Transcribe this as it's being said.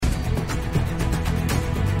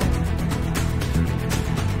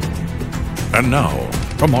And now,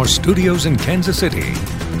 from our studios in Kansas City,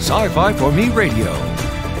 Sci-Fi for Me Radio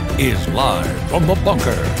is live from the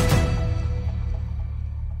bunker.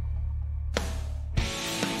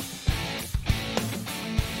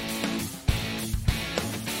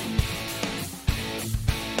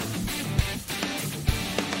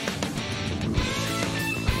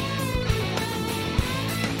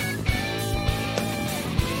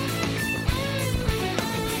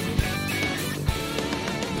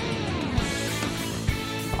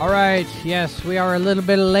 All right, yes, we are a little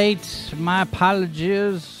bit late. My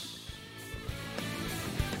apologies.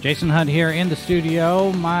 Jason Hunt here in the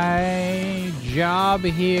studio. My job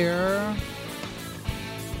here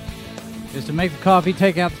is to make the coffee,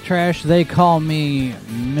 take out the trash. They call me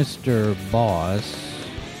Mr. Boss.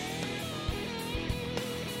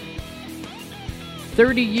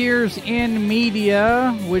 30 years in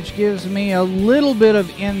media, which gives me a little bit of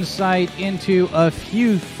insight into a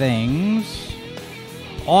few things.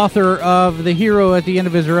 Author of The Hero at the End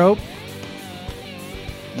of His Rope.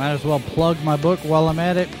 Might as well plug my book while I'm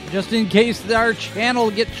at it, just in case our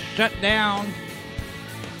channel gets shut down.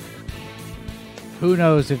 Who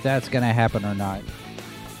knows if that's going to happen or not.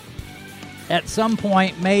 At some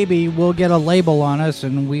point, maybe we'll get a label on us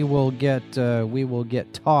and we will get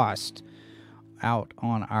tossed out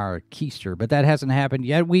on our keister, but that hasn't happened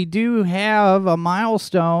yet. We do have a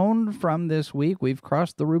milestone from this week. We've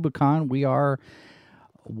crossed the Rubicon. We are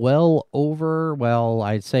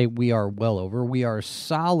I'd say we are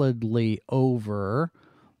solidly over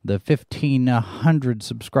the 1,500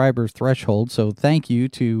 subscriber threshold. So thank you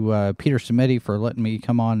to Peter Samedi for letting me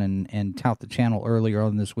come on and tout the channel earlier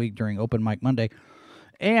on this week during Open Mic Monday.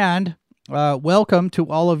 And welcome to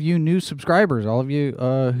all of you new subscribers, all of you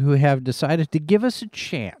who have decided to give us a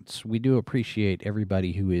chance. We do appreciate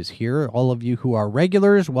everybody who is here. All of you who are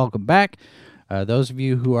regulars, welcome back. Those of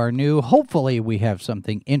you who are new, hopefully we have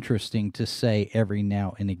something interesting to say every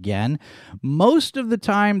now and again. Most of the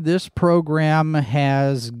time, this program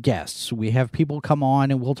has guests. We have people come on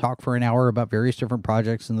and we'll talk for an hour about various different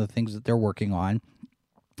projects and the things that they're working on.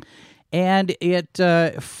 And it,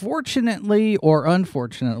 fortunately or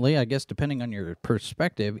unfortunately, I guess depending on your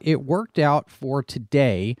perspective, it worked out for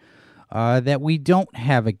today that we don't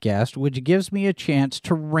have a guest, which gives me a chance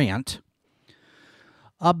to rant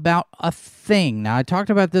about a thing. Now, I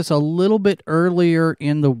talked about this a little bit earlier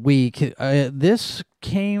in the week. This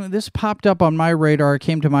popped up on my radar,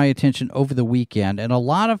 came to my attention over the weekend, and a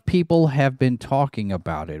lot of people have been talking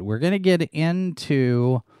about it. We're going to get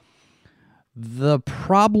into the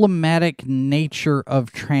problematic nature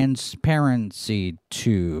of Transparency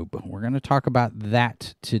Tube. We're going to talk about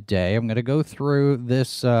that today. I'm going to go through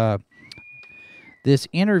this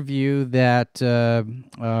interview that,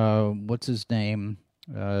 what's his name?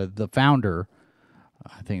 The founder,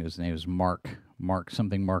 I think his name is Mark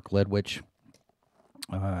Ledwich.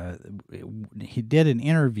 He did an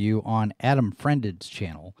interview on Adam Friended's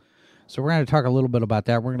channel. So we're going to talk a little bit about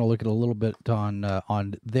that. We're going to look at a little bit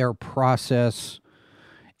on their process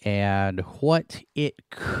and what it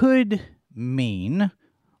could mean,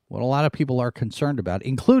 what a lot of people are concerned about,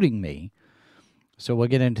 including me. So we'll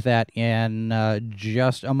get into that in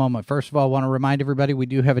just a moment. First of all, I want to remind everybody we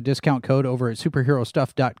do have a discount code over at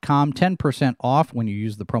superherostuff.com, 10% off when you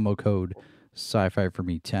use the promo code Sci-Fi for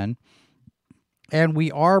Me 10. And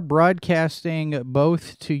we are broadcasting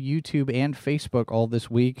both to YouTube and Facebook all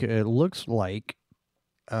this week. It looks like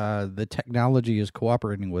the technology is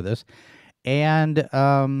cooperating with us. And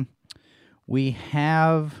we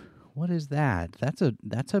have, what is that? That's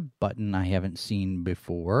a button I haven't seen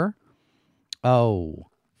before. Oh,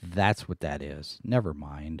 that's what that is. Never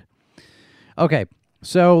mind. Okay,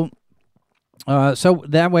 so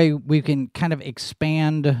that way we can kind of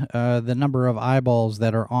expand the number of eyeballs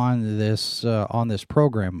that are on this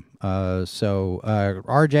program. So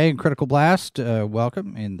RJ and Critical Blast,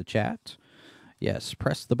 welcome in the chat. Yes,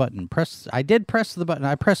 press the button. I did press the button.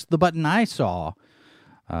 I pressed the button I saw.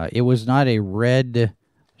 It was not a red,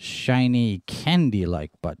 shiny candy-like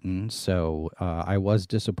button, so I was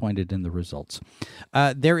disappointed in the results.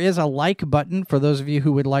 There is a like button for those of you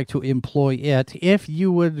who would like to employ it. If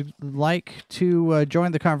you would like to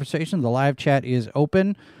join the conversation, the live chat is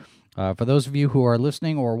open. For those of you who are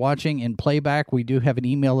listening or watching in playback, we do have an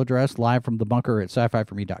email address,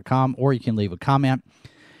 livefromthebunker@scififorme.com, or you can leave a comment.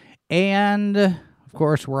 And, of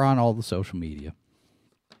course, we're on all the social media,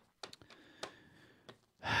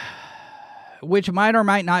 which might or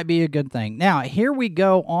might not be a good thing. Now, here we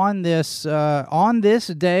go on this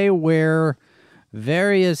day where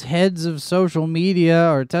various heads of social media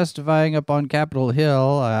are testifying up on Capitol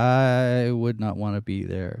Hill. I would not want to be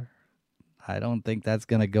there. I don't think that's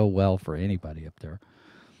going to go well for anybody up there.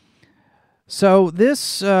 So this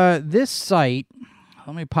site,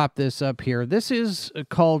 let me pop this up here. This is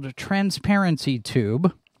called Transparency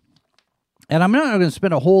Tube. And I'm not going to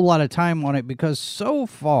spend a whole lot of time on it because so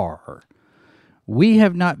far we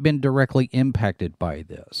have not been directly impacted by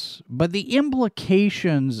this. But the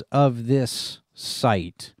implications of this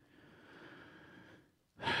site,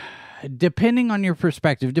 depending on your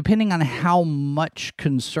perspective, depending on how much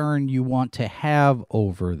concern you want to have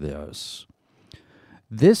over this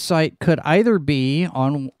site could either be,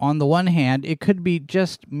 on the one hand, it could be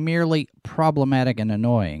just merely problematic and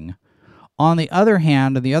annoying. On the other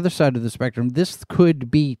hand, on the other side of the spectrum, this could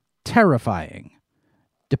be terrifying,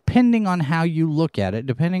 depending on how you look at it,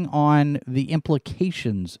 depending on the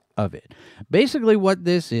implications of it. Basically, what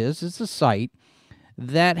this is a site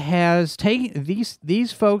that has taken,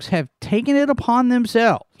 these folks have taken it upon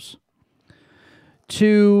themselves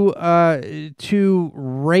to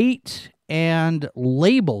rate and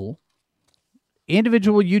label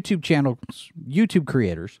individual YouTube channels, YouTube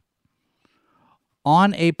creators,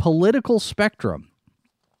 on a political spectrum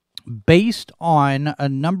based on a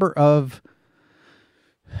number of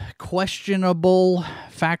questionable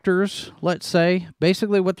factors, let's say.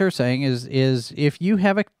 Basically what they're saying is if you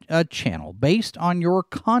have a channel based on your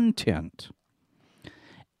content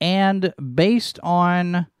and based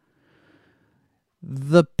on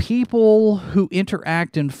the people who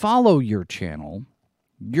interact and follow your channel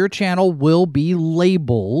will be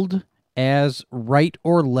labeled as right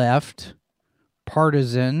or left,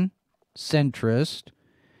 partisan, centrist,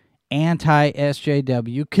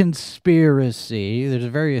 anti-SJW, conspiracy. There's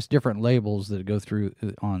various different labels that go through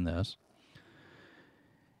on this.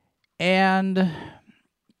 And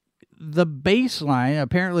the baseline,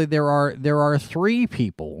 apparently there are 3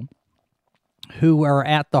 people who are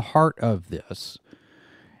at the heart of this.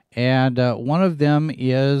 And one of them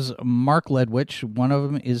is Mark Ledwich, one of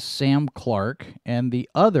them is Sam Clark, and the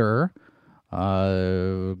other,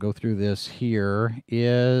 go through this here,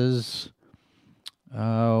 is,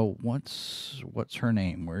 what's her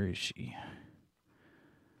name? Where is she?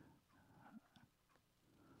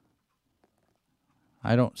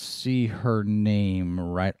 I don't see her name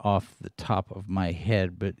right off the top of my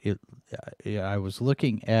head, but I was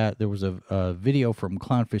looking at, there was a video from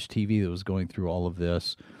Clownfish TV that was going through all of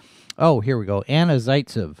this. Oh, here we go. Anna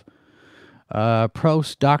Zaitsev,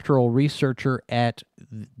 postdoctoral researcher at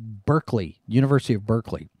Berkeley, University of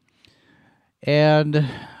Berkeley. And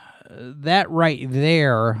that right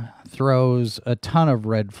there throws a ton of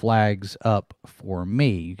red flags up for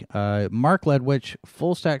me. Mark Ledwich,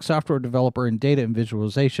 full-stack software developer in data and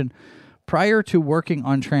visualization. Prior to working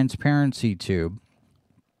on Transparency Tube,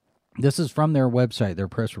 this is from their website, their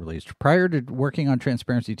press release. Prior to working on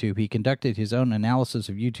Transparency Tube, he conducted his own analysis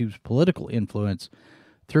of YouTube's political influence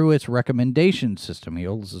through its recommendation system. He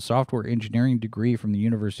holds a software engineering degree from the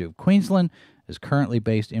University of Queensland, is currently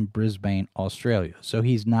based in Brisbane, Australia. So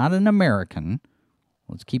he's not an American.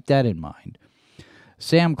 Let's keep that in mind.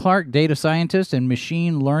 Sam Clark, data scientist and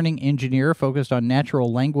machine learning engineer focused on natural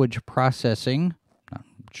language processing. Not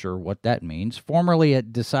sure what that means. Formerly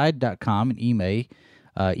at Decide.com and eBay.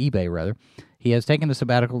 He has taken a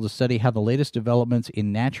sabbatical to study how the latest developments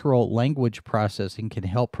in natural language processing can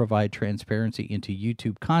help provide transparency into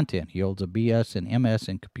YouTube content. He holds a BS and MS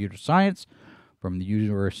in computer science from the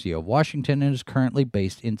University of Washington and is currently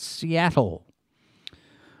based in Seattle.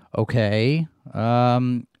 Okay.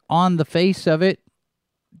 On the face of it,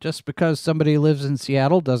 just because somebody lives in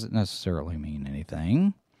Seattle doesn't necessarily mean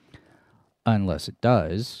anything, unless it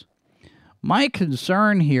does. My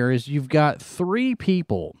concern here is you've got 3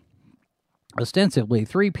 people, ostensibly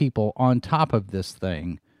 3 people on top of this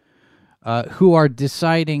thing, who are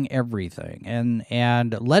deciding everything.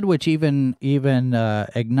 And Ledwich even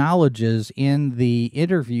acknowledges in the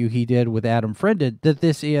interview he did with Adam Friended that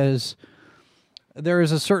there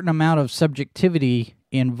is a certain amount of subjectivity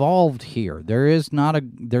involved here. There's not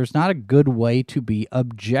a good way to be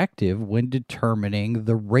objective when determining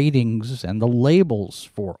the ratings and the labels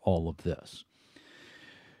for all of this.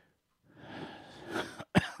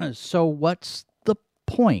 So what's the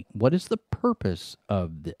point? What is the purpose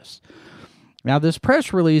of this? Now, this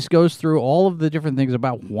press release goes through all of the different things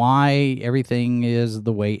about why everything is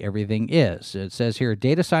the way everything is. It says here,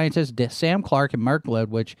 data scientists Sam Clark and Mark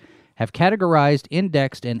Ledwich have categorized,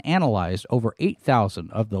 indexed, and analyzed over 8,000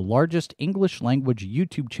 of the largest English-language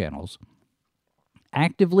YouTube channels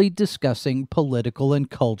actively discussing political and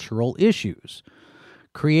cultural issues,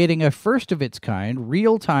 creating a first-of-its-kind,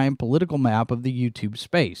 real-time political map of the YouTube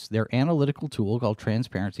space. Their analytical tool, called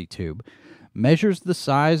Transparency Tube, measures the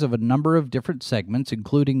size of a number of different segments,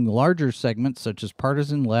 including larger segments such as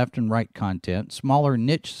partisan left and right content, smaller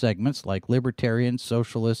niche segments like libertarians,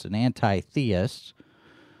 socialists, and anti-theists,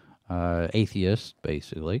 atheists,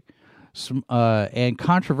 basically, and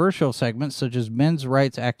controversial segments such as men's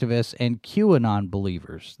rights activists and QAnon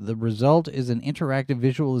believers. The result is an interactive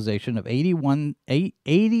visualization of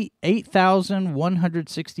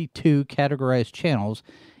 8,162 categorized channels,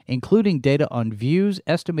 including data on views,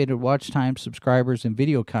 estimated watch time, subscribers, and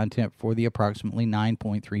video content for the approximately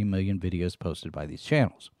 9.3 million videos posted by these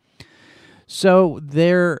channels. So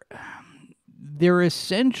they're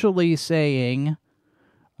essentially saying,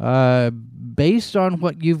 based on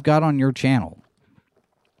what you've got on your channel,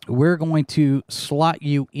 we're going to slot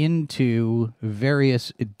you into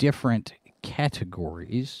various different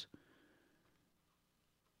categories.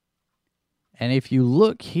 And if you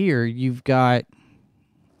look here, you've got,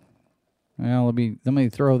 well, let me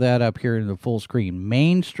throw that up here in the full screen.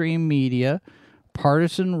 Mainstream media,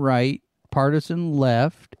 partisan right, partisan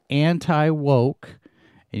left, anti-woke.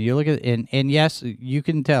 And you look at and yes, you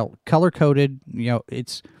can tell color-coded,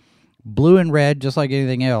 it's blue and red just like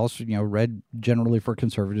anything else, red generally for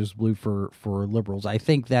conservatives, blue for liberals. I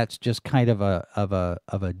think that's just kind of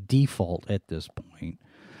a default at this point.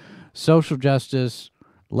 Social justice,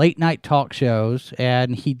 late night talk shows,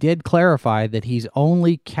 and he did clarify that he's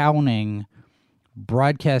only counting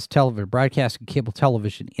broadcast and cable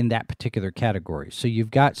television in that particular category. So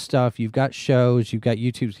you've got stuff, you've got shows, you've got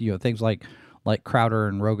YouTube, things like Crowder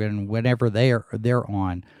and Rogan, whenever they're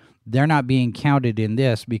on, they're not being counted in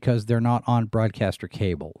this because they're not on broadcast or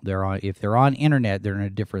cable. If they're on internet, they're in a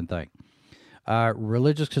different thing.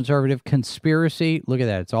 Religious, conservative, conspiracy, look at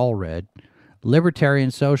that, it's all red.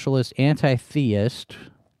 Libertarian, socialist, anti-theist,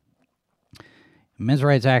 men's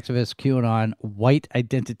rights activist, QAnon, white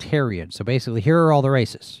identitarian. So basically, here are all the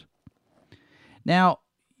races. Now,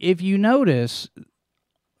 if you notice,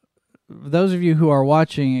 those of you who are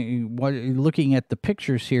watching, looking at the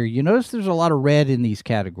pictures here, you notice there's a lot of red in these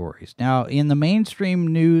categories. Now, in the mainstream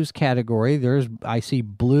news category, I see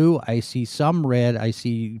blue, I see some red, I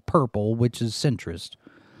see purple, which is centrist.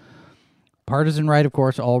 Partisan right, of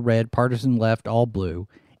course, all red. Partisan left, all blue.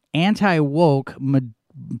 Anti-woke,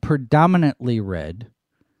 predominantly red.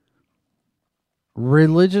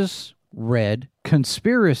 Religious, red.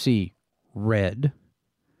 Conspiracy, red.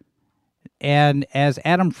 And as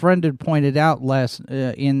Adam Friend pointed out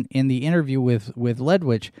in the interview with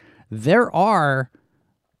Ledwich, there are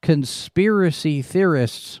conspiracy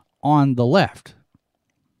theorists on the left,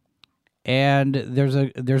 and there's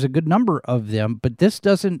a good number of them. But this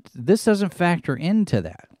doesn't factor into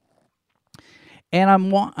that. And I'm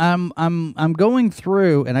going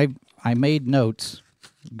through, and I made notes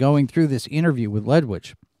going through this interview with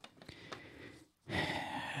Ledwich.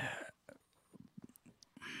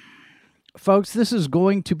 Folks, this is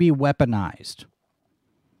going to be weaponized.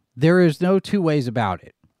 There is no two ways about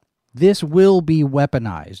it. This will be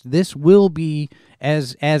weaponized. This will be,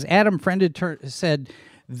 as Adam Friend said,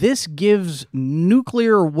 this gives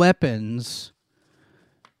nuclear weapons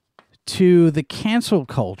to the cancel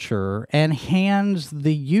culture and hands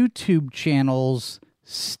the YouTube channels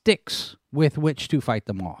sticks with which to fight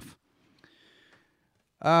them off.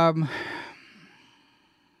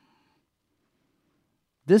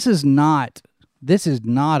 This is not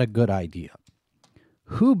a good idea.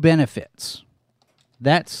 Who benefits?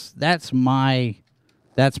 That's my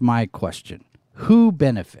question. Who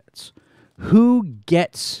benefits? Who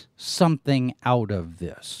gets something out of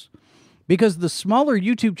this? Because the smaller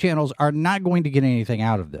YouTube channels are not going to get anything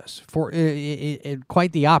out of this. For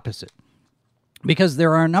quite the opposite. Because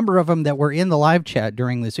there are a number of them that were in the live chat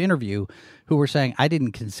during this interview who were saying, I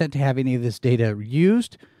didn't consent to have any of this data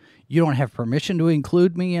used. You don't have permission to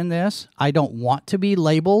include me in this. I don't want to be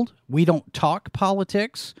labeled. We don't talk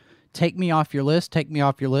politics. Take me off your list. Take me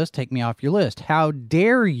off your list. Take me off your list. How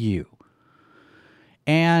dare you?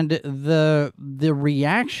 And the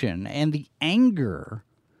reaction and the anger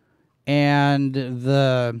and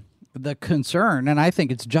the concern, and I think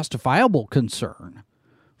it's justifiable concern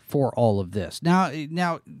for all of this.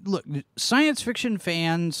 Now look, science fiction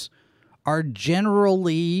fans are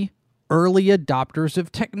generally early adopters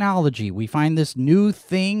of technology. We find this new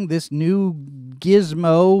thing, this new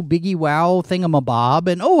gizmo, biggie wow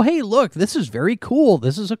thingamabob, and oh, hey, look, this is very cool.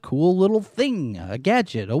 This is a cool little thing, a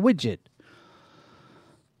gadget, a widget.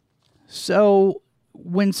 So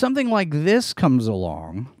when something like this comes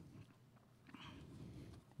along,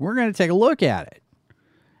 we're going to take a look at it.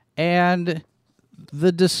 And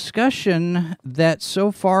the discussion that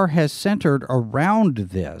so far has centered around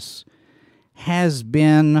this has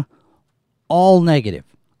been all negative.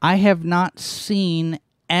 I have not seen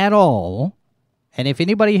at all, and if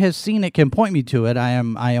anybody has seen it, can point me to it, I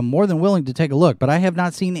am more than willing to take a look, but I have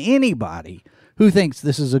not seen anybody who thinks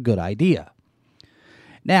this is a good idea.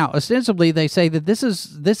 Now, ostensibly, they say that this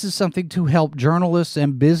is something to help journalists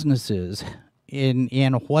and businesses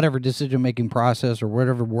in whatever decision-making process or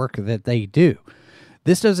whatever work that they do.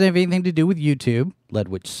 This doesn't have anything to do with YouTube,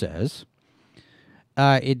 Ledwich says.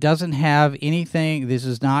 It doesn't have anything, this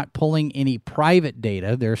is not pulling any private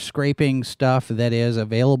data. They're scraping stuff that is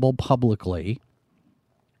available publicly.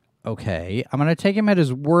 Okay, I'm going to take him at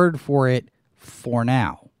his word for it for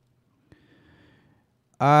now.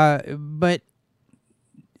 But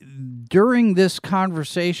during this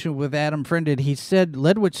conversation with Adam Friended,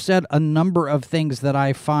 Ledwich said a number of things that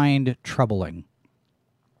I find troubling.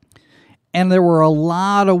 And there were a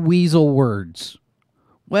lot of weasel words.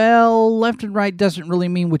 Well, left and right doesn't really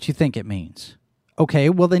mean what you think it means. Okay,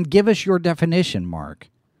 well then give us your definition, Mark.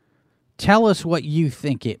 Tell us what you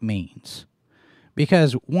think it means.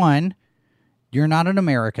 Because, one, you're not an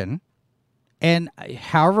American. And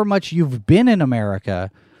however much you've been in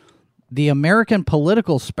America, the American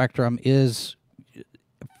political spectrum is,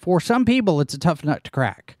 for some people, it's a tough nut to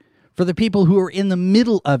crack. For the people who are in the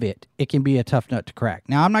middle of it, it can be a tough nut to crack.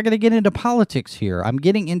 Now, I'm not going to get into politics here. I'm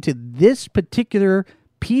getting into this particular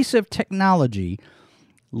piece of technology,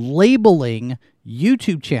 labeling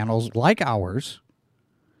YouTube channels like ours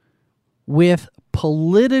with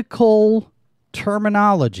political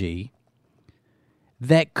terminology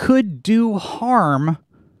that could do harm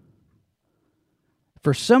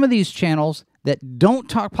for some of these channels that don't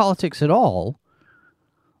talk politics at all.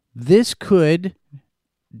 This could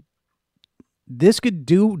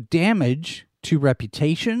do damage to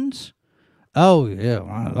reputations. Oh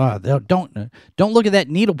yeah, don't look at that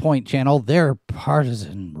Needlepoint channel. They're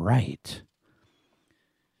partisan right.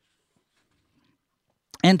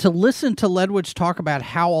 And to listen to Ledwich talk about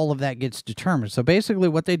how all of that gets determined. So basically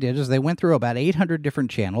what they did is they went through about 800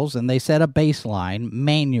 different channels and they set a baseline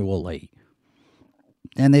manually.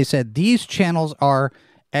 And they said, these channels are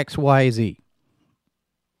XYZ.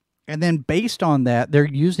 And then based on that, they're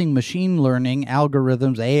using machine learning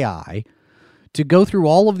algorithms, AI, to go through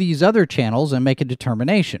all of these other channels and make a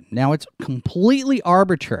determination. Now, it's completely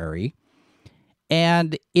arbitrary,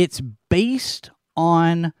 and it's based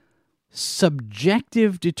on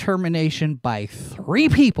subjective determination by 3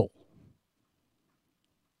 people.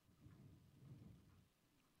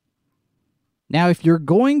 Now, if you're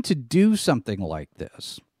going to do something like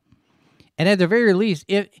this, and at the very least,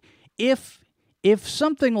 if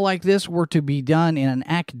something like this were to be done in an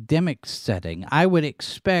academic setting, I would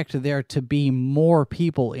expect there to be more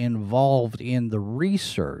people involved in the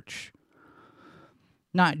research,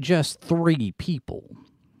 not just 3 people.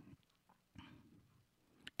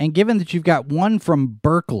 And given that you've got one from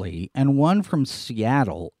Berkeley and one from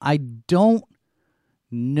Seattle, I don't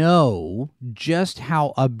know just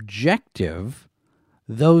how objective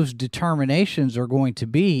those determinations are going to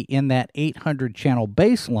be in that 800 channel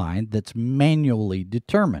baseline that's manually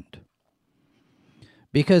determined.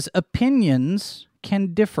 Because opinions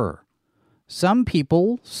can differ. Some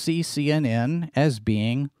people see CNN as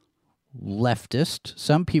being leftist.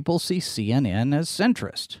 Some people see CNN as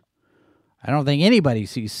centrist. I don't think anybody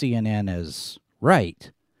sees CNN as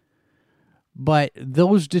right. But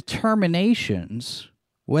those determinations,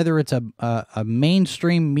 whether it's a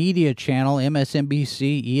mainstream media channel,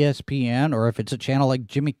 MSNBC, ESPN, or if it's a channel like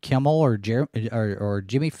Jimmy Kimmel or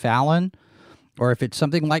Jimmy Fallon, or if it's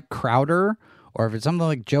something like Crowder, or if it's something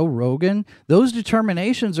like Joe Rogan, those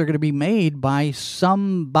determinations are going to be made by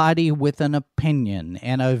somebody with an opinion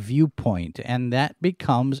and a viewpoint, and that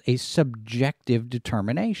becomes a subjective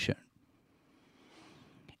determination.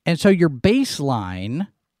 And so your baseline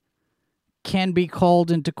can be called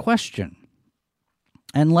into question.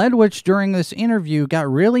 And Ledwich, during this interview,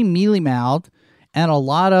 got really mealy-mouthed, and a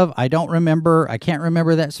lot of, I can't remember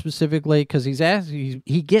that specifically, because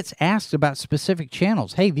he gets asked about specific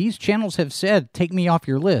channels. Hey, these channels have said, take me off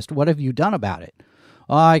your list. What have you done about it?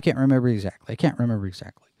 Oh, I can't remember exactly.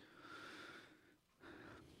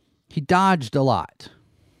 He dodged a lot.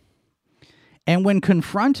 And when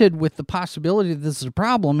confronted with the possibility that this is a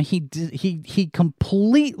problem, he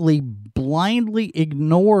completely blindly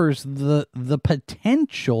ignores the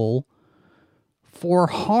potential for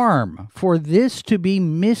harm, for this to be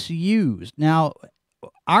misused. Now,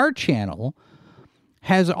 our channel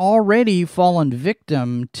has already fallen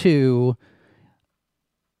victim to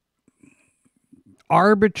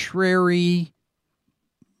arbitrary.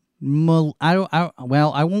 I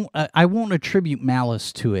won't attribute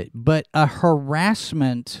malice to it, but a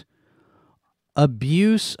harassment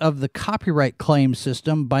abuse of the copyright claim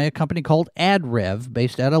system by a company called AdRev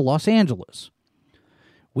based out of Los Angeles.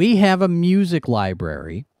 We have a music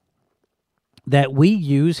library that we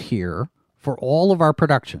use here for all of our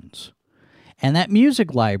productions. And that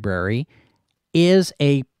music library is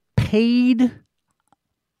a paid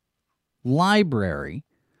library.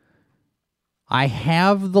 I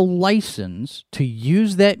have the license to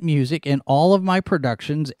use that music in all of my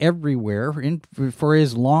productions everywhere for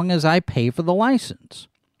as long as I pay for the license.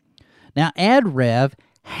 Now, AdRev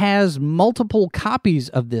has multiple copies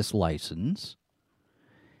of this license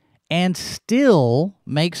and still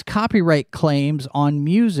makes copyright claims on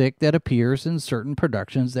music that appears in certain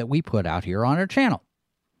productions that we put out here on our channel.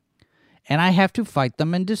 And I have to fight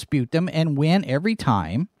them and dispute them and win every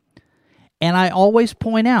time. And I always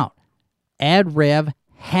point out, AdRev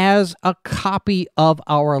has a copy of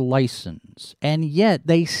our license, and yet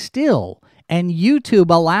they still, and YouTube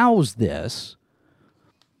allows this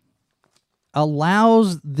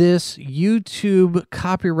YouTube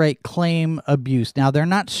copyright claim abuse. Now, they're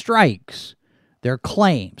not strikes, they're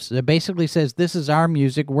claims. It basically says, this is our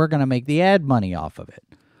music, we're going to make the ad money off of it.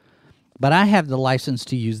 But I have the license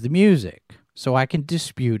to use the music, so I can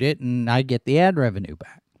dispute it, and I get the ad revenue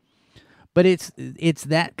back. But it's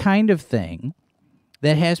that kind of thing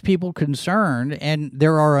that has people concerned, and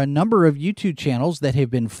there are a number of YouTube channels that have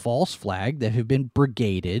been false flagged, that have been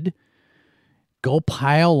brigaded. Go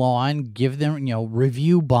pile on, give them,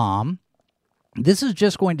 review bomb. This is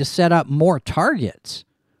just going to set up more targets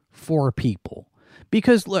for people.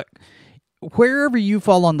 Because, look, wherever you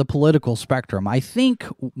fall on the political spectrum, I think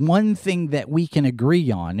one thing that we can agree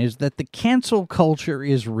on is that the cancel culture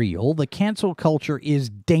is real. The cancel culture is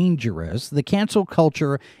dangerous. The cancel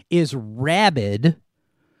culture is rabid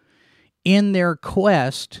in their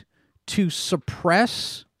quest to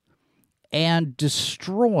suppress and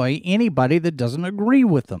destroy anybody that doesn't agree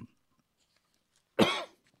with them.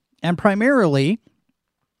 And primarily,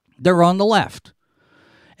 they're on the left.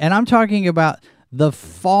 And I'm talking about the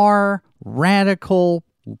far radical,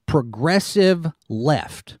 progressive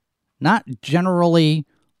left. Not generally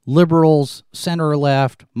liberals, center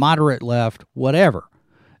left, moderate left, whatever.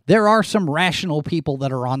 There are some rational people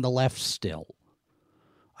that are on the left still.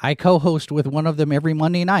 I co-host with one of them every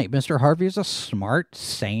Monday night. Mr. Harvey is a smart,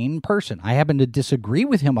 sane person. I happen to disagree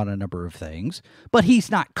with him on a number of things, but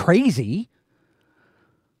he's not crazy.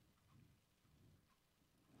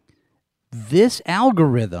 This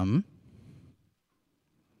algorithm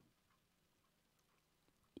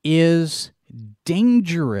is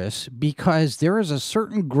dangerous because there is a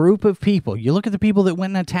certain group of people. You look at the people that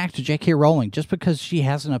went and attacked J.K. Rowling just because she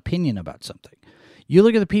has an opinion about something. You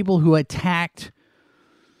look at the people who attacked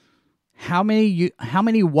how many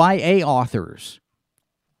YA authors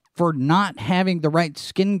for not having the right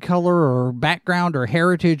skin color or background or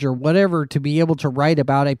heritage or whatever to be able to write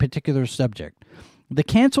about a particular subject. The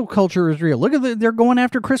cancel culture is real. Look at they're going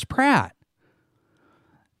after Chris Pratt.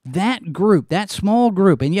 That group, that small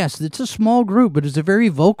group, and yes, it's a small group, but it's a very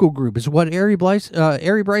vocal group. It's what Ari Bryce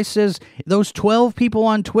says, those 12 people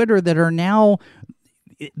on Twitter that are now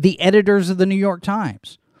the editors of the New York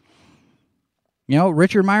Times.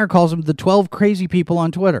 Richard Meyer calls them the 12 crazy people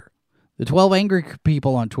on Twitter, the 12 angry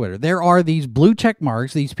people on Twitter. There are these blue check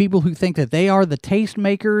marks, these people who think that they are the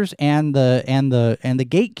tastemakers and the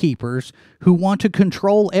gatekeepers who want to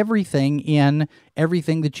control everything in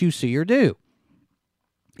everything that you see or do.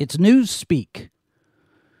 It's news speak.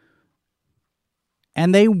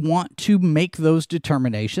 And they want to make those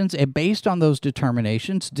determinations, and based on those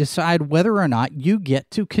determinations, decide whether or not you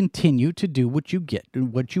get to continue to do what you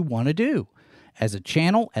want to do. As a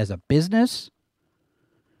channel, as a business,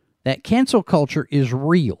 that cancel culture is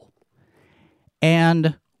real.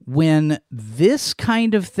 And when this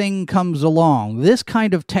kind of thing comes along, this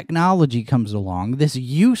kind of technology comes along, this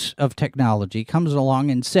use of technology comes along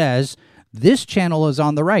and says, this channel is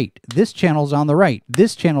on the right, this channel's on the right,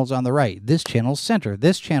 this channel's on the right, this channel's center,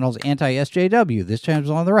 this channel's anti-SJW, this channel's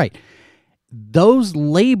on the right. Those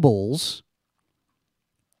labels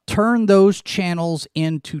turn those channels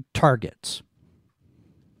into targets.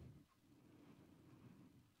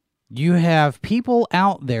 You have people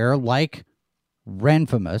out there like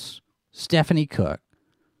Renfamous, Stephanie Cook,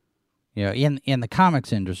 in the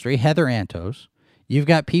comics industry, Heather Antos. You've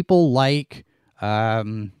got people like,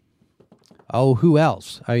 who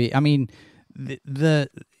else? I mean,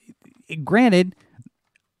 granted,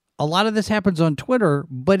 a lot of this happens on Twitter,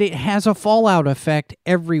 but it has a fallout effect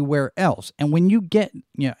everywhere else. And when you get,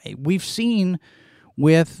 we've seen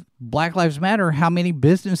with Black Lives Matter how many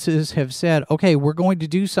businesses have said, okay, we're going to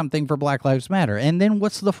do something for Black Lives Matter. And then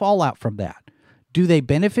what's the fallout from that? Do they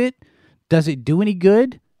benefit? Does it do any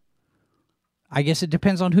good? I guess it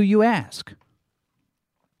depends on who you ask.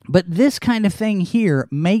 But this kind of thing here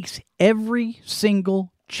makes every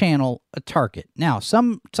single channel a target. Now,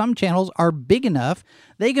 some channels are big enough,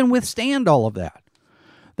 they can withstand all of that.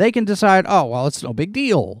 They can decide, oh, well, it's no big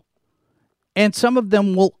deal. And some of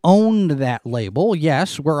them will own that label.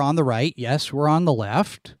 Yes, we're on the right. Yes, we're on the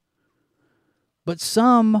left. But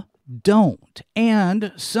some don't.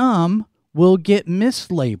 And some will get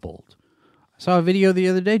mislabeled. I saw a video the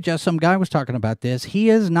other day, just some guy was talking about this. He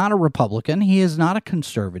is not a Republican. He is not a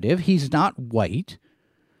conservative. He's not white.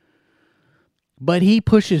 But he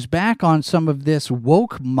pushes back on some of this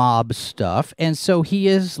woke mob stuff, and so he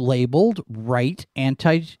is labeled right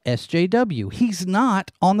anti-SJW. He's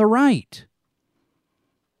not on the right.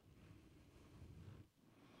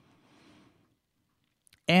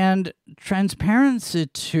 And Transparency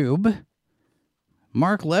Tube,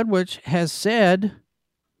 Mark Ledwich has said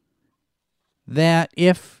that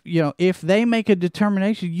if they make a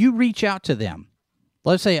determination, you reach out to them.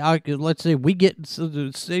 Let's say we get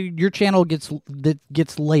your channel gets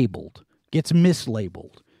labeled, gets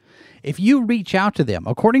mislabeled. If you reach out to them,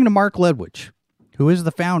 according to Mark Ledwich, who is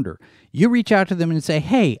the founder, you reach out to them and say,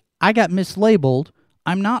 "Hey, I got mislabeled.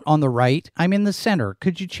 I'm not on the right. I'm in the center.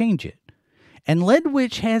 Could you change it?" And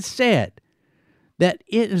Ledwich has said that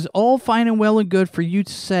it is all fine and well and good for you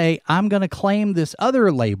to say, "I'm going to claim this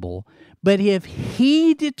other label," but if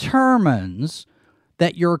he determines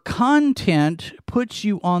that your content puts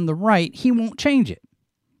you on the right, he won't change it.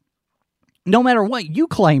 No matter what you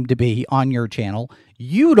claim to be on your channel,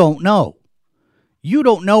 you don't know. You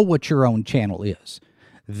don't know what your own channel is.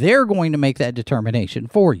 They're going to make that determination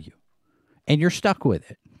for you, and you're stuck with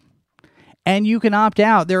it. And you can opt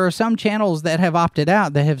out. There are some channels that have opted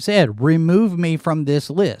out that have said, remove me from this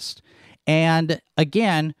list. And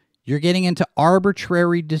again, you're getting into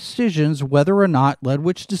arbitrary decisions whether or not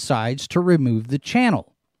Ledwich decides to remove the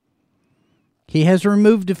channel. He has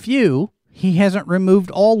removed a few. He hasn't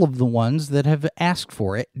removed all of the ones that have asked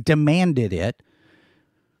for it, demanded it.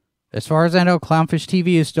 As far as I know, Clownfish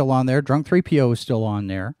TV is still on there. Drunk 3PO is still on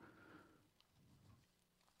there.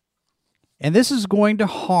 And this is going to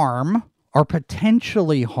harm, or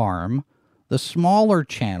potentially harm, the smaller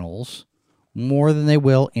channels more than they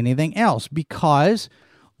will anything else. Because,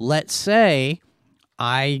 let's say,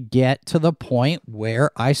 I get to the point where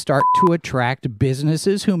I start to attract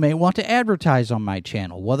businesses who may want to advertise on my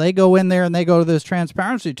channel. Well, they go in there and they go to this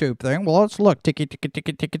Transparency Tube thing. Well, let's look. Ticky, ticky,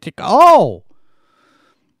 ticky, ticky, ticky. Oh!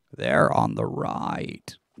 They're on the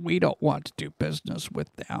right. We don't want to do business with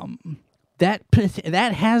them. That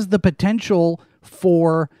has the potential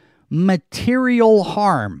for material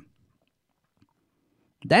harm.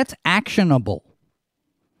 That's actionable.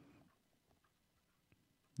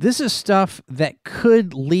 This is stuff that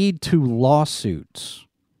could lead to lawsuits.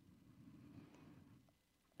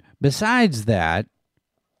 Besides that,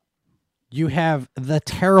 you have the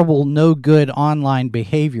terrible, no good online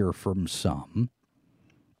behavior from some.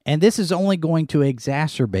 And this is only going to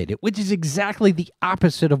exacerbate it, which is exactly the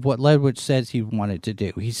opposite of what Ledwich says he wanted to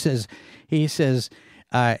do. He says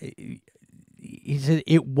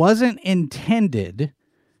it wasn't intended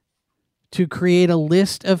to create a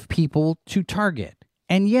list of people to target.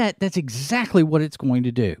 And yet, that's exactly what it's going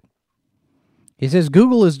to do. He says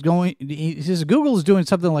Google is doing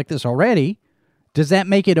something like this already. Does that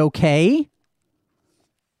make it okay?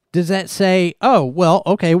 Does that say, oh, well,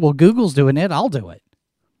 okay, well, Google's doing it, I'll do it?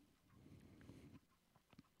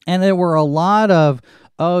 And there were a lot of,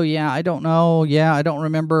 oh, yeah, I don't know. Yeah, I don't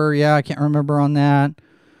remember. Yeah, I can't remember on that.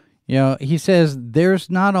 You know, he says there's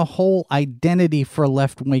not a whole identity for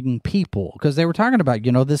left-wing people because they were talking about,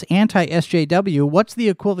 this anti-SJW. What's the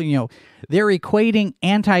equivalent? They're equating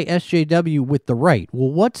anti-SJW with the right.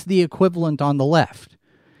 Well, what's the equivalent on the left?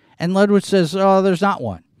 And Ledwich says, oh, there's not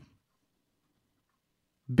one.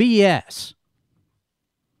 BS.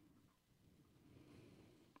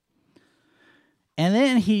 And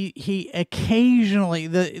then he occasionally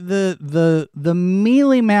the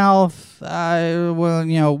mealy mouth.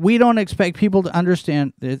 We don't expect people to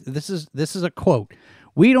understand. This is a quote.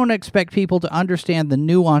 We don't expect people to understand the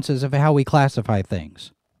nuances of how we classify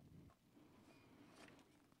things.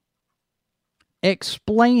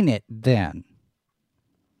 Explain it then.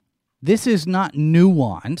 This is not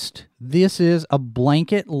nuanced. This is a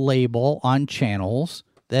blanket label on channels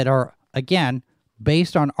that are, again,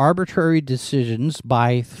 based on arbitrary decisions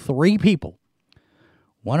by 3 people,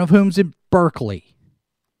 one of whom's in Berkeley.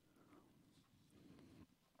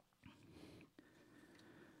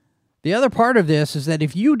 The other part of this is that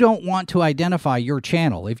if you don't want to identify your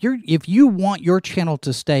channel, if you want your channel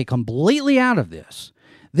to stay completely out of this,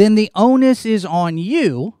 then the onus is on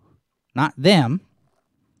you, not them,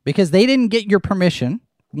 because they didn't get your permission.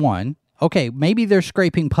 One, okay, maybe they're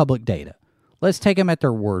scraping public data. Let's take them at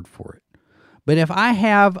their word for it. But if I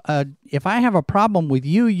have a problem with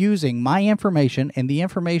you using my information and the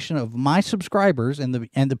information of my subscribers and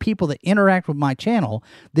the people that interact with my channel,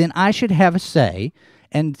 then I should have a say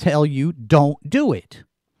and tell you don't do it.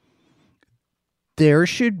 There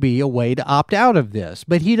should be a way to opt out of this,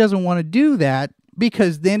 but he doesn't want to do that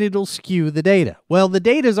because then it'll skew the data. Well, the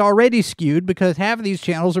data is already skewed because half of these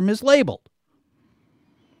channels are mislabeled.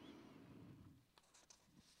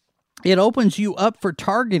 It opens you up for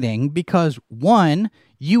targeting because, one,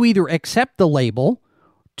 you either accept the label,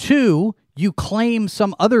 two, you claim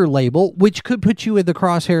some other label, which could put you in the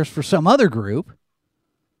crosshairs for some other group.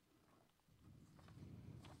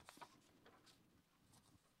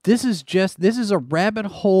 This is a rabbit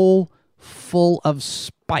hole full of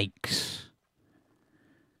spikes.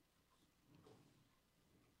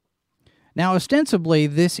 Now, ostensibly,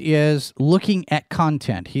 this is looking at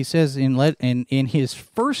content. He says in his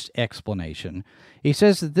first explanation, he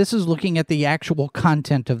says that this is looking at the actual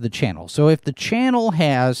content of the channel. So if the channel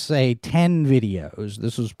has, say, 10 videos,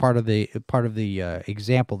 this was part of the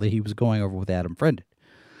example that he was going over with Adam Friended.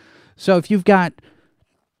 So if you've got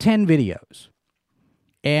 10 videos,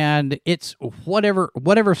 and it's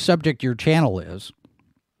whatever subject your channel is,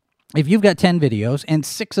 if you've got 10 videos and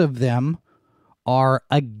 6 of them are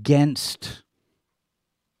against,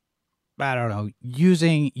 I don't know,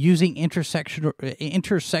 using intersectional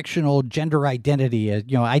gender identity,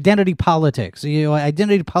 identity politics.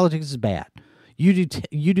 Identity politics is bad. You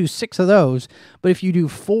do 6 of those, but if you do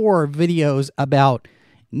 4 videos about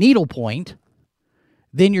needlepoint,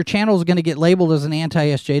 then your channel is going to get labeled as an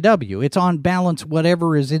anti-SJW. It's on balance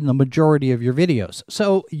whatever is in the majority of your videos.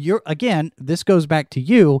 So this goes back to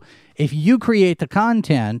you. If you create the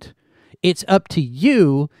content, it's up to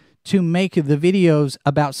you to make the videos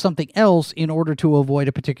about something else in order to avoid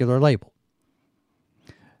a particular label.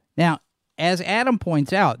 Now, as Adam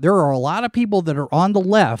points out, there are a lot of people that are on the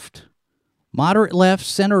left, moderate left,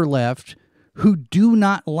 center left, who do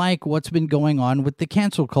not like what's been going on with the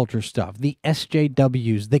cancel culture stuff, the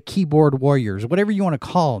SJWs, the keyboard warriors, whatever you want to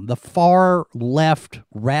call them, the far left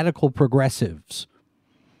radical progressives,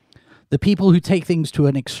 the people who take things to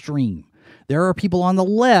an extreme. There are people on the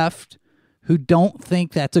left who don't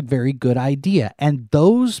think that's a very good idea. And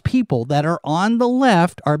those people that are on the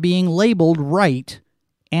left are being labeled right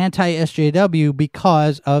anti-SJW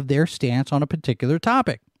because of their stance on a particular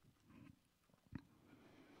topic.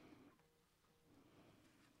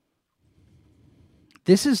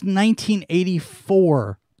 This is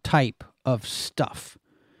 1984 type of stuff.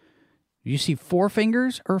 You see 4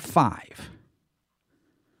 fingers or 5?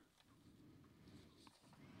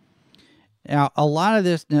 Now, a lot of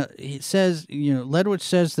this, it says, Ledwich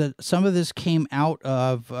says that some of this came out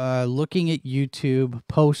of looking at YouTube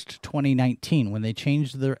post-2019 when they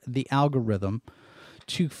changed the algorithm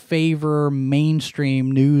to favor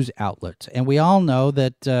mainstream news outlets. And we all know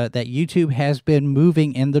that that YouTube has been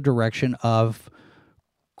moving in the direction of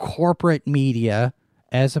corporate media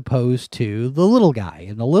as opposed to the little guy.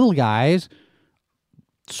 And the little guys,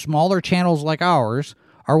 smaller channels like ours,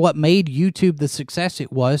 are what made YouTube the success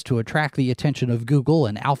it was to attract the attention of Google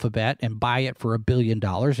and Alphabet and buy it for $1 billion,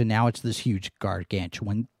 and now it's this huge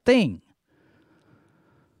gargantuan thing.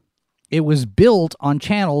 It was built on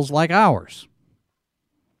channels like ours.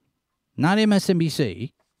 Not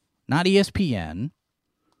MSNBC, not ESPN.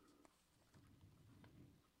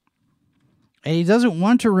 And he doesn't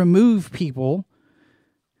want to remove people.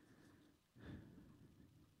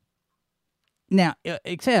 Now,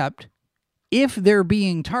 except if they're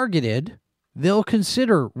being targeted, they'll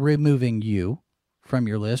consider removing you from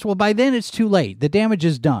your list. Well, by then it's too late. The damage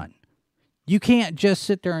is done. You can't just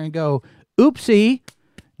sit there and go, oopsie,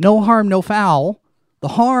 no harm, no foul. The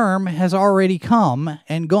harm has already come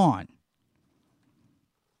and gone.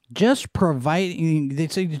 Just providing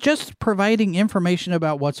information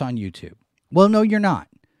about what's on YouTube. Well, no, you're not.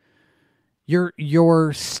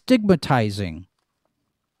 You're stigmatizing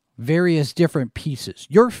various different pieces.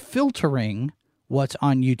 You're filtering what's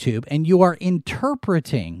on YouTube, and you are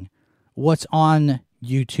interpreting what's on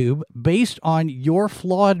YouTube based on your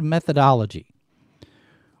flawed methodology,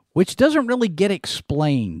 which doesn't really get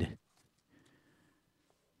explained.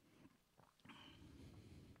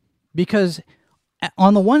 Because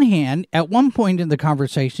on the one hand, at one point in the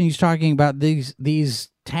conversation, he's talking about these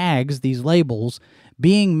tags, these labels,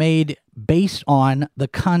 being made based on the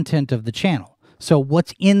content of the channel. So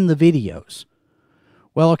what's in the videos?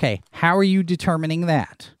 Well, okay, how are you determining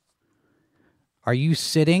that? Are you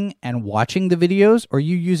sitting and watching the videos, or are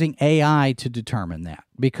you using AI to determine that?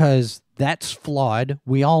 Because that's flawed.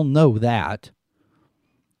 We all know that.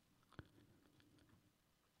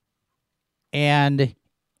 And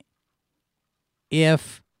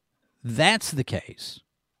if that's the case,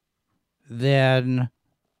 then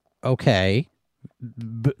okay,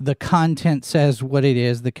 the content says what it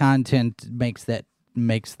is. The content makes that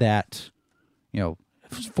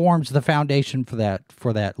forms the foundation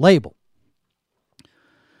for that label.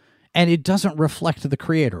 And it doesn't reflect the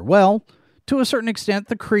creator. Well, to a certain extent,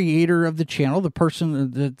 the creator of the channel, the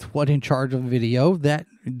person that's in charge of the video,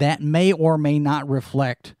 that may or may not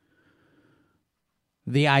reflect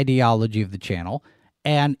the ideology of the channel.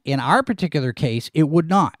 And in our particular case, it would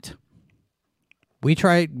not.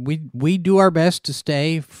 We do our best to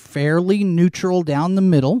stay fairly neutral down the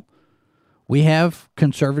middle. We have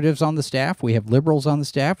conservatives on the staff. We have liberals on the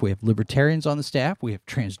staff. We have libertarians on the staff. We have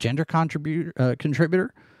transgender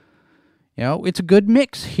contributor. It's a good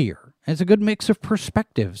mix here. It's a good mix of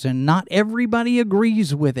perspectives, and not everybody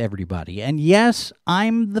agrees with everybody. And yes,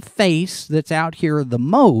 I'm the face that's out here the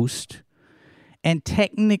most, and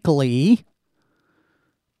technically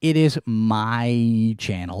it is my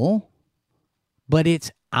channel, but it's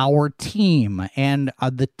our team, and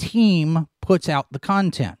the team puts out the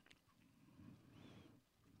content.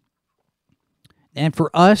 And for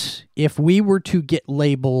us, if we were to get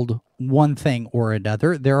labeled one thing or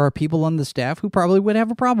another, there are people on the staff who probably would have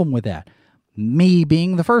a problem with that. Me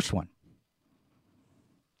being the first one.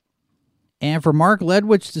 And for Mark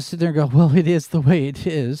Ledwich to sit there and go, well, it is the way it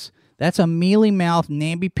is, that's a mealy-mouthed,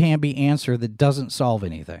 namby-pamby answer that doesn't solve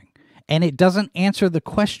anything. And it doesn't answer the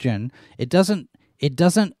question. It doesn't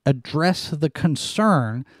address the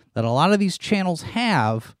concern that a lot of these channels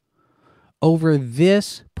have over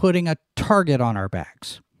this putting a target on our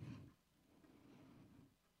backs.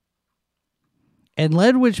 And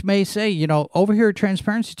Ledwich may say, over here at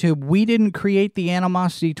Transparency Tube, we didn't create the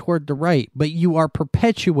animosity toward the right, but you are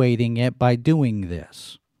perpetuating it by doing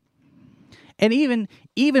this. And even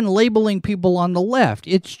labeling people on the left,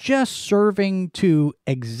 it's just serving to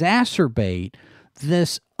exacerbate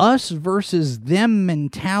this us versus them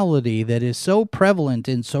mentality that is so prevalent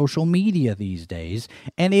in social media these days,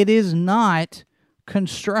 and it is not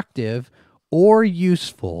constructive or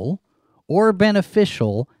useful or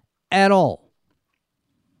beneficial at all.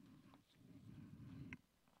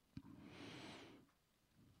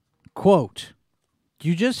 Quote,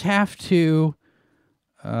 you just have to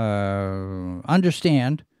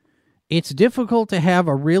understand it's difficult to have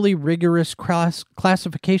a really rigorous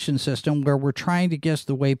classification system where we're trying to guess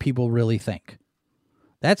the way people really think.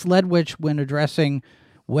 That's Ledwich when addressing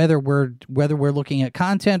whether we're looking at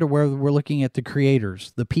content or whether we're looking at the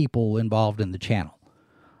creators, the people involved in the channel.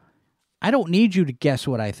 I don't need you to guess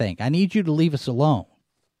what I think. I need you to leave us alone.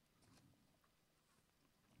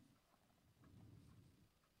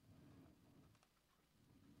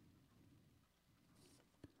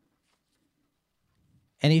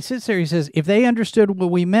 And he sits there, he says, if they understood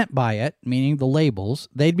what we meant by it, meaning the labels,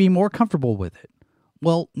 they'd be more comfortable with it.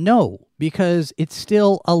 Well, no, because it's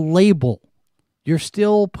still a label. You're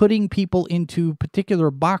still putting people into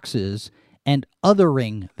particular boxes and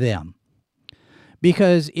othering them.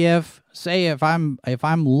 Because if I'm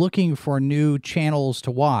looking for new channels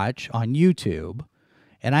to watch on YouTube,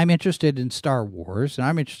 and I'm interested in Star Wars, and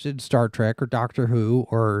I'm interested in Star Trek or Doctor Who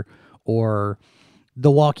or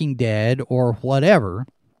The Walking Dead or whatever,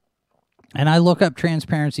 and I look up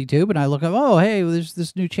Transparency Tube and I look up, oh, hey, there's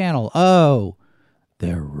this new channel. Oh,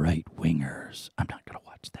 they're right-wingers. I'm not going to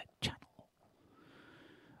watch that channel.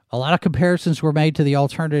 A lot of comparisons were made to the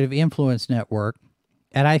Alternative Influence Network,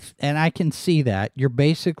 and I can see that. You're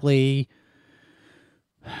basically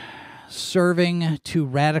serving to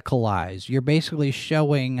radicalize. You're basically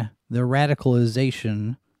showing the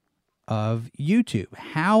radicalization of YouTube.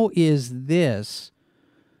 How is this,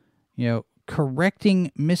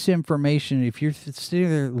 correcting misinformation if you're sitting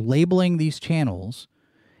there labeling these channels,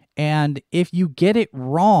 and if you get it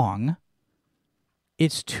wrong,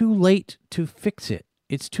 it's too late to fix it.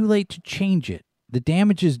 It's too late to change it. The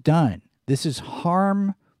damage is done. This is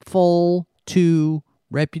harmful to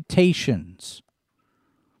reputations.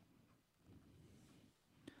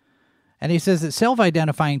 And he says that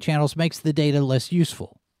self-identifying channels makes the data less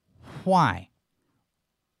useful. Why?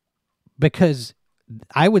 Because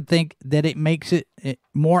I would think that it makes it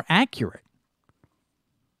more accurate.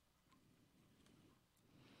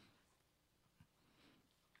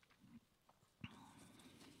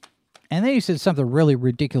 And then he said something really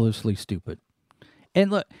ridiculously stupid.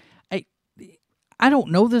 And look, I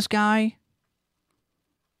don't know this guy.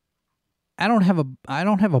 I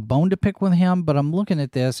don't have a bone to pick with him, but I'm looking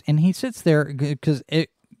at this, and he sits there because it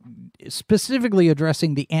specifically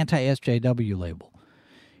addressing the anti-SJW label.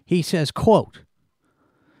 He says, quote,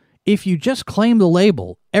 "If you just claim the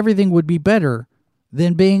label, everything would be better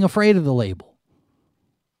than being afraid of the label."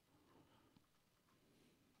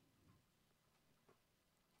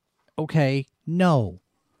 Okay, no.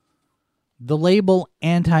 The label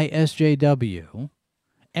anti-SJW,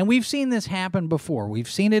 and we've seen this happen before. We've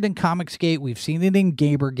seen it in Comicsgate. We've seen it in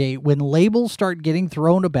Gamergate. When labels start getting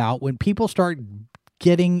thrown about, when people start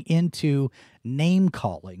getting into name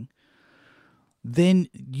calling, then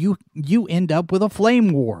you end up with a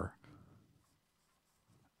flame war.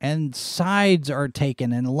 And sides are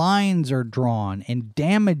taken and lines are drawn and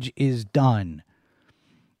damage is done.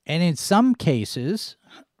 And in some cases,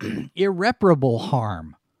 irreparable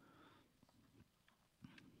harm.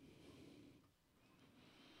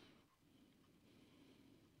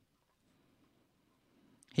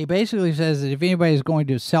 He basically says that if anybody's going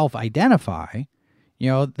to self-identify,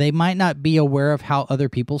 they might not be aware of how other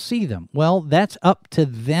people see them. Well, that's up to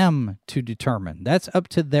them to determine. That's up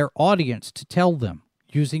to their audience to tell them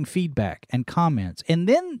using feedback and comments. And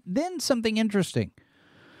then something interesting.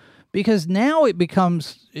 Because now it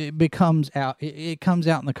comes out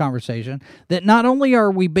in the conversation that not only are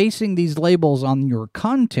we basing these labels on your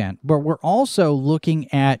content, but we're also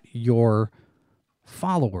looking at your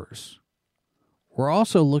followers. We're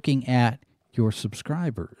also looking at your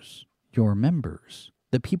subscribers, your members,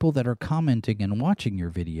 the people that are commenting and watching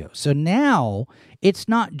your videos. So now it's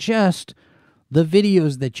not just the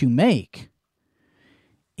videos that you make.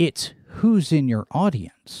 It's who's in your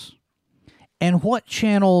audience. And what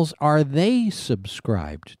channels are they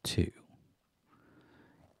subscribed to?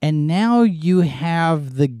 And now you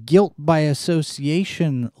have the guilt by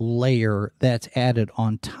association layer that's added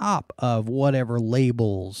on top of whatever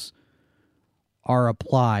labels are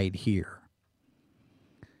applied here.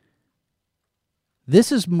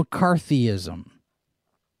 This is McCarthyism.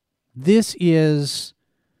 This is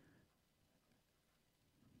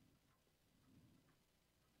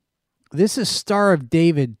Star of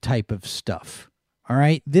David type of stuff. All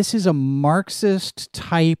right? This is a Marxist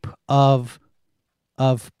type of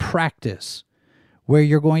practice where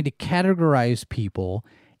you're going to categorize people.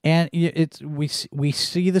 And we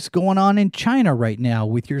see this going on in China right now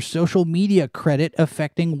with your social media credit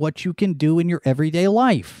affecting what you can do in your everyday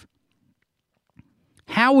life.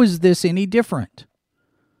 How is this any different?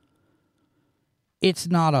 It's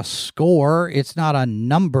not a score. It's not a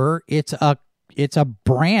number. It's a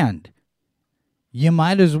brand. You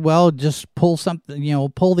might as well just pull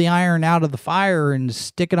the iron out of the fire and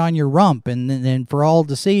stick it on your rump, and then for all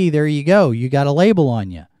to see, there you go. You got a label on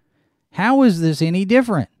you. How is this any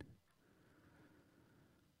different?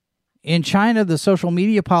 In China, the social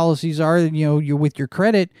media policies are, you're with your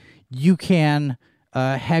credit, you can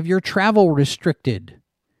have your travel restricted.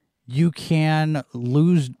 You can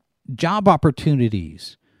lose job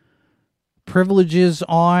opportunities, privileges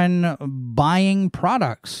on buying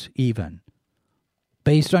products even,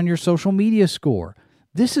 based on your social media score.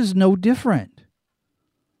 This is no different.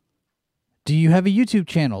 Do you have a YouTube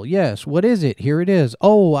channel? Yes. What is it? Here it is.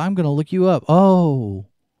 Oh, I'm going to look you up. Oh,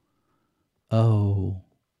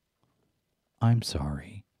 I'm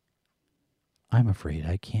sorry. I'm afraid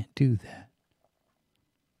I can't do that.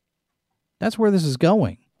 That's where this is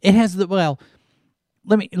going. It has let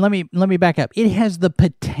me back up. It has the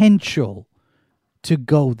potential to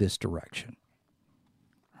go this direction.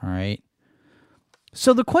 All right.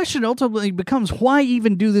 So the question ultimately becomes, why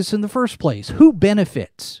even do this in the first place? Who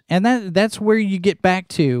benefits? And that's where you get back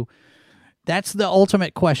to, that's the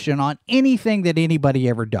ultimate question on anything that anybody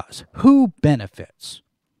ever does. Who benefits?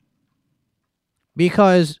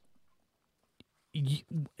 Because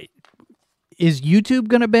is YouTube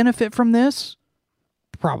going to benefit from this?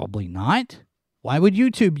 Probably not. Why would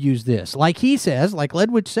YouTube use this? Like he says, like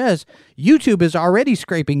Ledwidge says, YouTube is already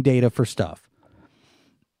scraping data for stuff.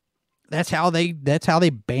 That's how they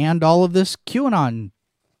banned all of this QAnon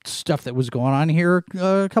stuff that was going on here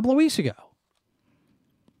a couple of weeks ago.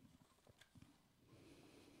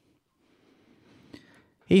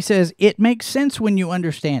 He says, it makes sense when you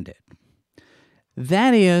understand it.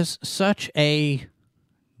 That is such a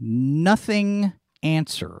nothing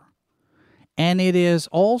answer. And it is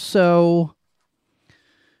also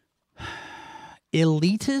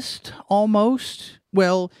elitist almost.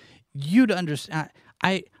 Well, you'd understand.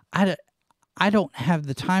 I don't have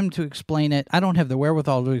the time to explain it. I don't have the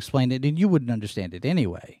wherewithal to explain it, and you wouldn't understand it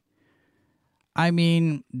anyway. I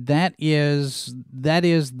mean, that is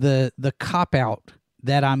the cop-out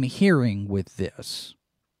that I'm hearing with this.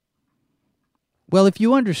 Well, if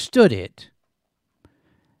you understood it,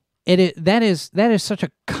 that is such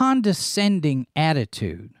a condescending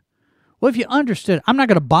attitude. Well, if you understood, I'm not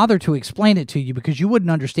going to bother to explain it to you because you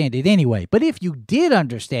wouldn't understand it anyway. But if you did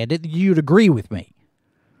understand it, you'd agree with me.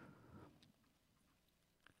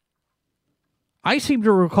 I seem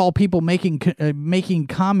to recall people making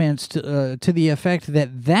comments to the effect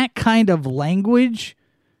that kind of language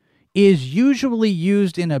is usually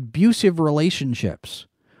used in abusive relationships.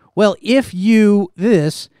 Well, if you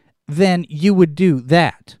this, then you would do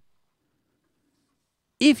that.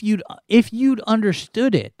 If you'd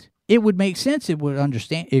understood it, it would make sense. It would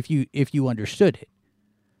understand if you understood it.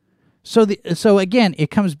 So again, it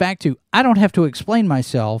comes back to, I don't have to explain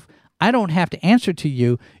myself. I don't have to answer to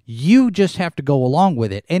you. You just have to go along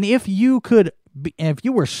with it. And if you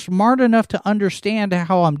were smart enough to understand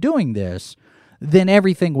how I'm doing this, then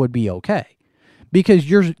everything would be okay. Because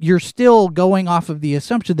you're still going off of the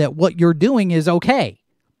assumption that what you're doing is okay.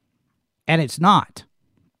 And it's not.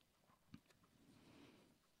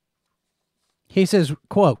 He says,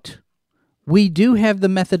 quote, "We do have the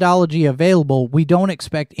methodology available. We don't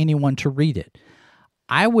expect anyone to read it."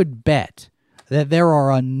 I would bet that there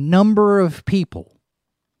are a number of people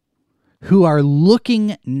who are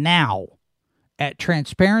looking now at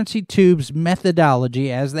Transparency Tube's methodology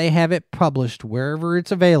as they have it published wherever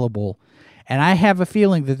it's available, and I have a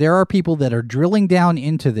feeling that there are people that are drilling down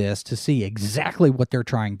into this to see exactly what they're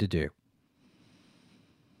trying to do.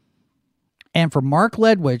 And for Mark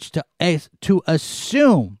Ledwidge to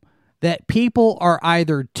assume that people are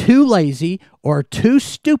either too lazy or too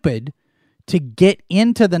stupid to get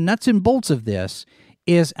into the nuts and bolts of this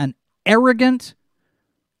is an arrogant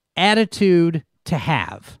attitude to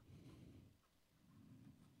have.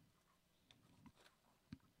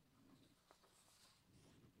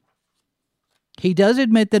 He does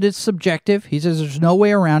admit that it's subjective. He says there's no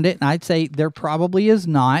way around it, and I'd say there probably is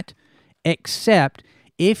not, except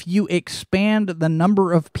if you expand the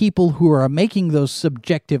number of people who are making those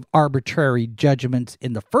subjective, arbitrary judgments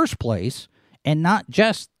in the first place, and not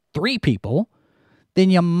just 3 people,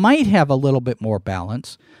 then you might have a little bit more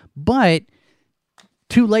balance, but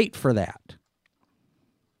too late for that.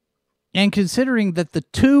 And considering that the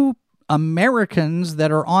 2 Americans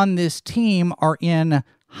that are on this team are in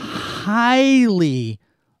highly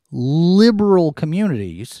liberal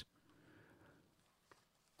communities,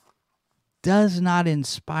 does not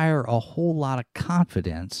inspire a whole lot of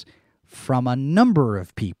confidence from a number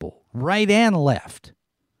of people, right and left.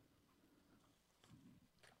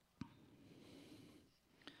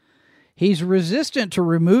 He's resistant to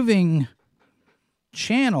removing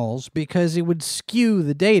channels because it would skew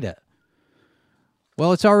the data.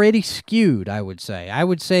 Well, it's already skewed, I would say. I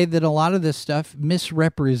would say that a lot of this stuff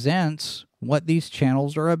misrepresents what these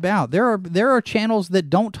channels are about. There are channels that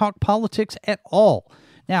don't talk politics at all.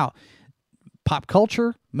 Now, pop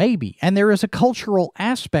culture, maybe. And there is a cultural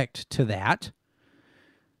aspect to that.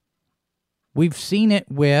 We've seen it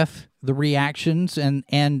with the reactions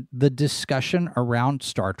and the discussion around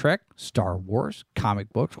Star Trek, Star Wars,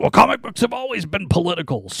 comic books. Well, comic books have always been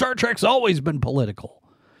political. Star Trek's always been political.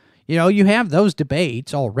 You know, you have those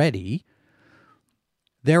debates already.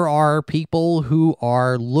 There are people who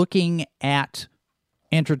are looking at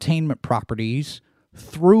entertainment properties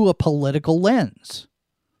through a political lens.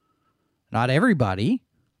 Not everybody,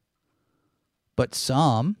 but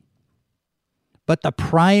some. But the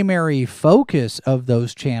primary focus of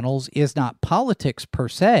those channels is not politics per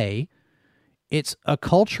se. It's a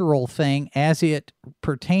cultural thing as it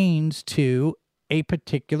pertains to a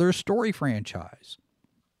particular story franchise.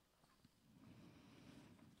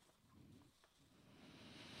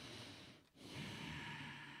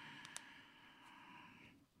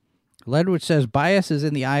 Ledwidge says bias is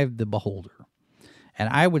in the eye of the beholder. And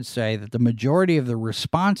I would say that the majority of the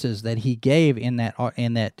responses that he gave in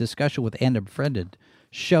that discussion with And Unfriended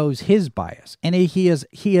shows his bias, and he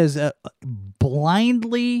is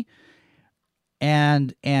blindly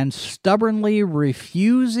and stubbornly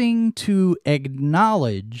refusing to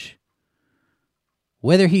acknowledge,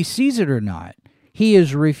 whether he sees it or not. He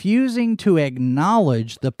is refusing to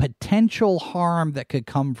acknowledge the potential harm that could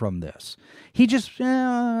come from this. He just,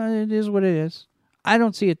 it is what it is. I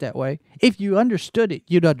don't see it that way. If you understood it,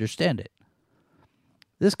 you'd understand it.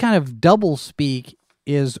 This kind of doublespeak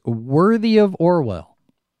is worthy of Orwell.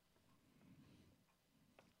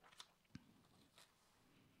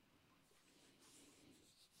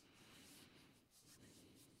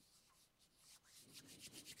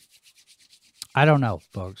 I don't know,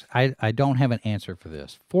 folks. I don't have an answer for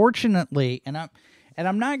this. Fortunately, and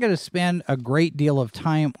I'm not going to spend a great deal of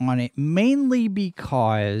time on it, mainly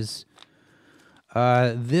because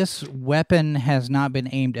this weapon has not been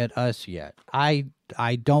aimed at us yet. I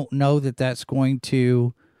I don't know that that's going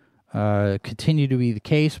to continue to be the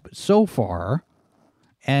case, but so far,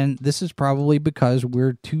 and this is probably because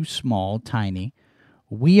we're too small, tiny,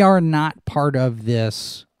 we are not part of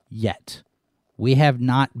this yet. We have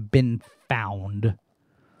not been found.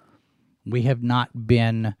 We have not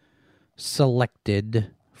been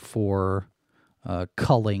selected for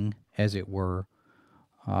culling, as it were.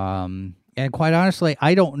 And quite honestly,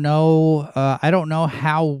 I don't know. I don't know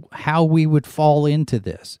how we would fall into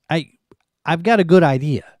this. I've got a good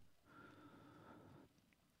idea,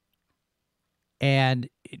 and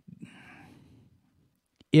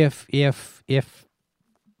if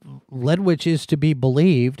Ledwich is to be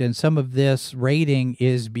believed, and some of this rating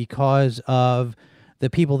is because of the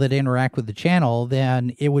people that interact with the channel,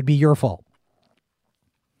 then it would be your fault.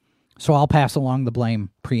 So I'll pass along the blame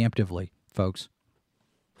preemptively, folks.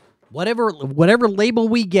 Whatever label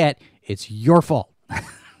we get, it's your fault.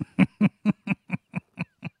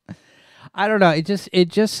 I don't know. It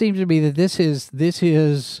just seems to me that this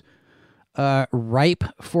is ripe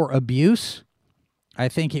for abuse. I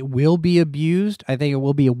think it will be abused. I think it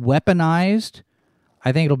will be weaponized.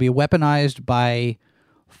 I think it'll be weaponized by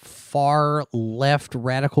far left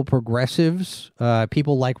radical progressives.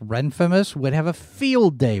 People like Renfamous would have a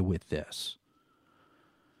field day with this.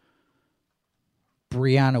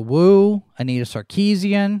 Brianna Wu, Anita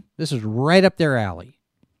Sarkeesian, this is right up their alley.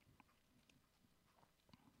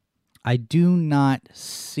 I do not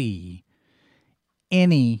see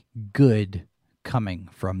any good coming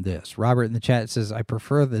from this. Robert in the chat says, I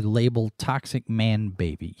prefer the label Toxic Man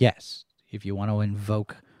Baby. Yes, if you want to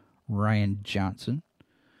invoke Ryan Johnson.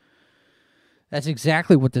 That's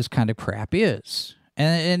exactly what this kind of crap is.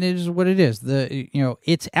 And it is what it is.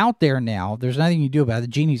 It's out there now. There's nothing you can do about it. The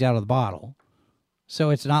genie's out of the bottle. So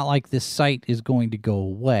it's not like this site is going to go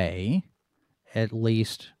away, at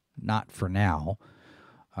least not for now.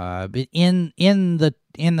 But in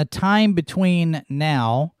the time between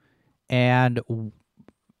now and,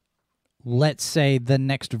 let's say, the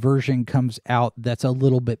next version comes out that's a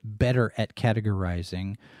little bit better at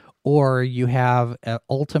categorizing, or you have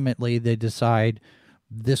ultimately they decide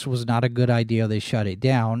this was not a good idea, they shut it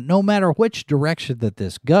down. No matter which direction that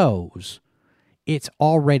this goes, it's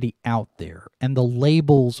already out there, and the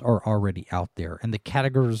labels are already out there, and the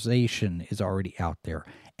categorization is already out there,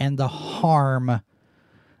 and the harm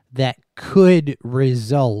that could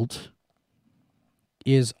result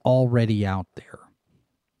is already out there.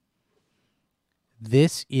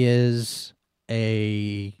 This is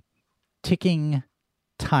a ticking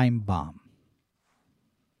time bomb.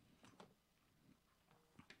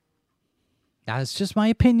 That's just my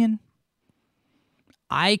opinion.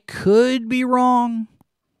 I could be wrong,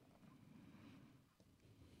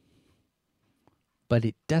 but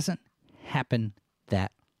it doesn't happen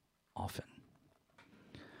that often.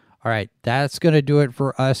 All right, that's going to do it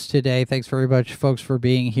for us today. Thanks very much, folks, for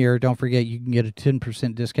being here. Don't forget, you can get a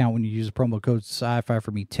 10% discount when you use the promo code Sci-Fi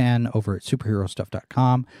for Me 10 over at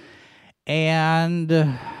superherostuff.com.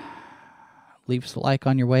 And leave us a like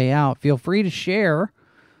on your way out. Feel free to share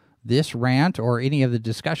this rant or any of the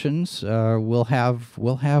discussions. We'll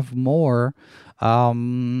have more.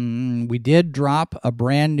 We did drop a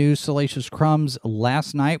brand new Salacious Crumbs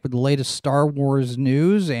last night with the latest Star Wars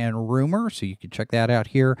news and rumor, so you can check that out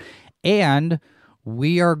here. And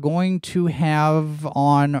we are going to have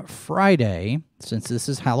on Friday, since this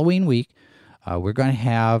is Halloween week, we're going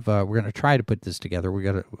to try to put this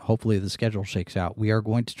together. Hopefully the schedule shakes out. We are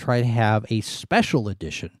going to try to have a special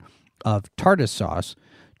edition of TARDIS Sauce,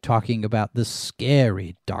 talking about the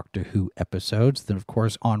scary Doctor Who episodes. Then, of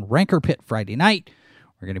course, on Rancor Pit Friday night,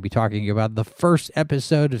 we're going to be talking about the first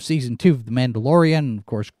episode of Season 2 of The Mandalorian. And, of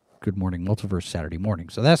course, Good Morning Multiverse Saturday morning.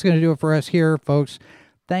 So that's going to do it for us here, folks.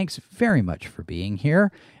 Thanks very much for being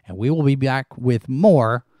here, and we will be back with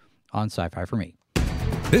more on Sci-Fi for Me.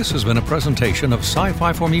 This has been a presentation of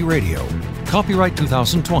Sci-Fi for Me Radio. Copyright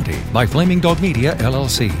 2020 by Flaming Dog Media,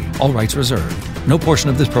 LLC. All rights reserved. No portion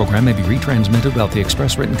of this program may be retransmitted without the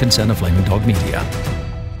express written consent of Flaming Dog Media.